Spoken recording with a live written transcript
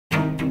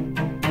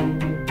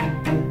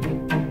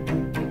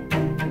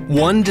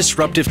One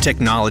disruptive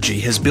technology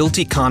has built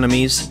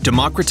economies,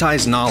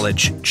 democratized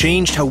knowledge,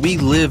 changed how we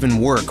live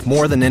and work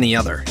more than any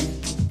other.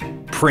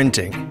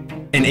 Printing.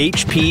 And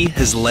HP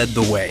has led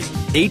the way.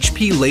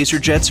 HP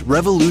LaserJets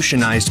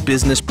revolutionized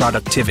business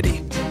productivity.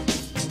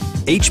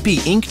 HP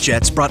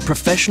inkjets brought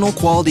professional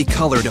quality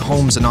color to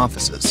homes and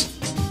offices.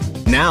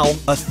 Now,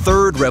 a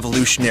third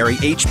revolutionary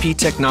HP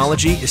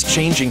technology is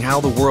changing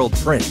how the world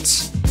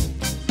prints.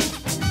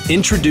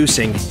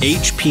 Introducing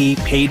HP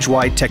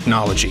PageWide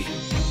technology.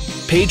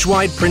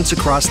 PageWide prints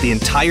across the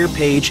entire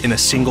page in a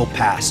single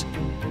pass.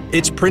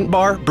 Its print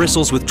bar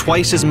bristles with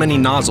twice as many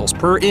nozzles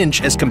per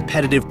inch as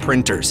competitive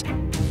printers,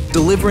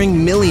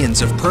 delivering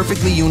millions of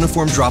perfectly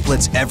uniform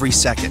droplets every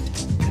second.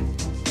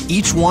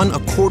 Each one a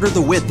quarter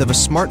the width of a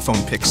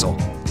smartphone pixel,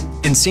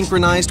 and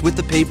synchronized with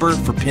the paper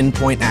for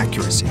pinpoint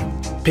accuracy.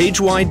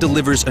 PageWide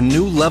delivers a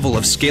new level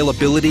of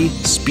scalability,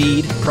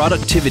 speed,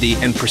 productivity,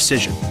 and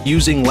precision,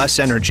 using less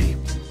energy,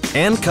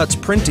 and cuts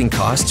printing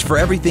costs for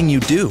everything you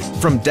do,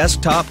 from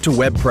desktop to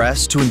web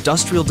press to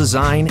industrial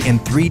design and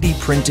 3D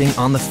printing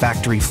on the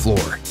factory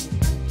floor.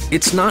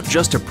 It's not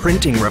just a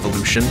printing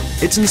revolution,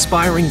 it's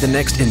inspiring the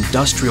next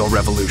industrial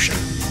revolution.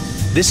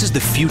 This is the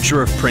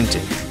future of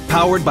printing,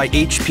 powered by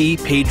HP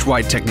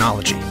PageWide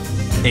technology.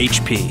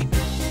 HP,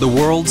 the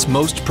world's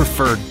most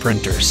preferred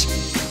printers.